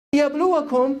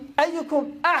يَبْلُوَكُمْ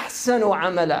أَيُّكُمْ أَحْسَنُ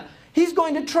عَمَلًا. He's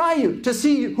going to try you to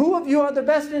see who of you are the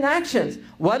best in actions.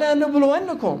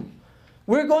 وَلَنَبْلُوَنَّكُمْ.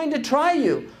 We're going to try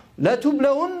you.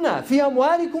 لَتُبْلَوُنَّ فِي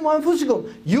أَمْوَالِكُمْ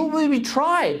وَأَنفُسِكُمْ. You will be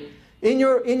tried in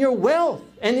your wealth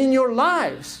and in your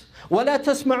lives. وَلَا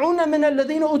تَسْمَعُونَ مِنَ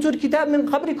الَّذِينَ أُوتُوا الْكِتَابَ مِنْ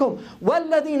قَبْلِكُمْ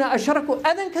وَالَّذِينَ أَشْرَكُوا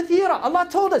أَذًى كَثِيرًا. Allah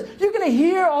told us, you're going to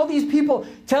hear all these people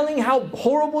telling how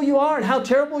horrible you are and how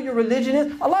terrible your religion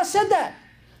is. Allah said that.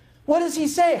 What does He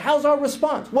say? How's our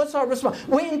response? What's our response?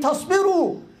 وَإِن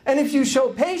تَصْبِرُوا. And if you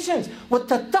show patience,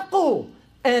 وَتَتَّقُوا,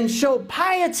 and show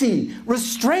piety,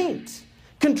 restraint,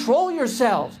 control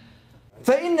yourselves.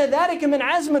 فَإِنَّ ذَلِكَ مِنْ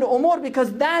عَزْمِ الْأُمُورِ.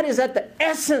 Because that is at the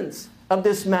essence of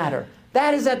this matter.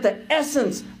 That is at the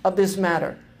essence of this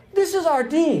matter. This is our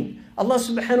deen. Allah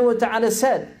subhanahu wa ta'ala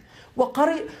said,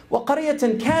 وَقَرْيَةً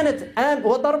كَانَتْ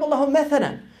وَضَرَبَ اللَّهُ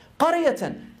مَثَلًا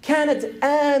قَرْيَةً كَانَتْ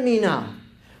آمِنًا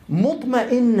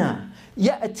مُطْمَئِنًّا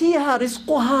يَأْتِيهَا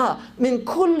رِزْقُهَا مِنْ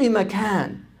كُلِّ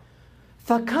مَكَانٍ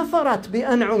فَكَفَرَتْ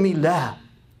بِأَنْعُمِ اللَّهِ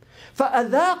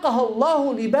فَأَذَاقَهَا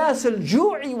اللَّهُ لِبَاسَ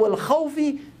الْجُوعِ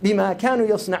وَالْخَوْفِ بِمَا كَانُوا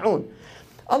يَصْنَعُونَ.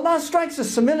 Allah strikes a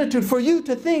similitude for you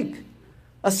to think.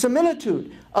 A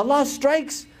similitude. Allah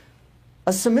strikes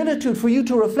a similitude for you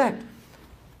to reflect.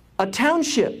 A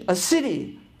township, a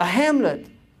city, a hamlet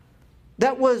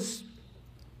that was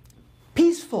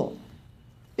peaceful.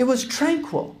 It was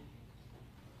tranquil.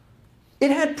 It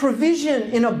had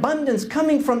provision in abundance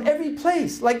coming from every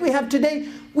place. Like we have today,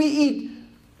 we eat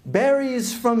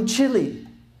berries from Chile,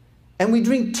 and we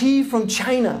drink tea from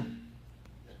China.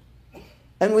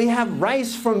 And we have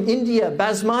rice from India,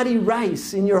 basmati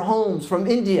rice in your homes from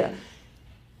India.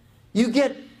 You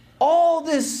get all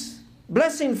this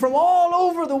blessing from all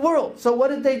over the world. So what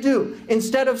did they do?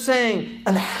 Instead of saying,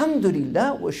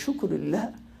 Alhamdulillah wa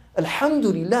shukrulillah,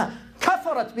 Alhamdulillah,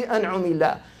 kafarat bi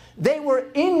an'umillah. They were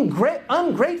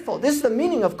ungrateful. This is the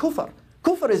meaning of kufr.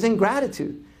 Kufr is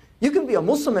ingratitude. You can be a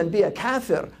Muslim and be a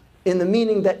kafir in the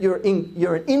meaning that you're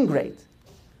an ingrate.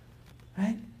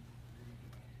 Right?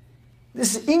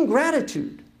 This is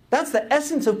ingratitude. That's the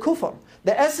essence of kufr.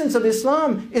 The essence of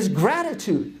Islam is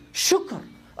gratitude, shukr,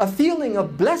 a feeling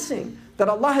of blessing that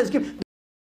Allah has given.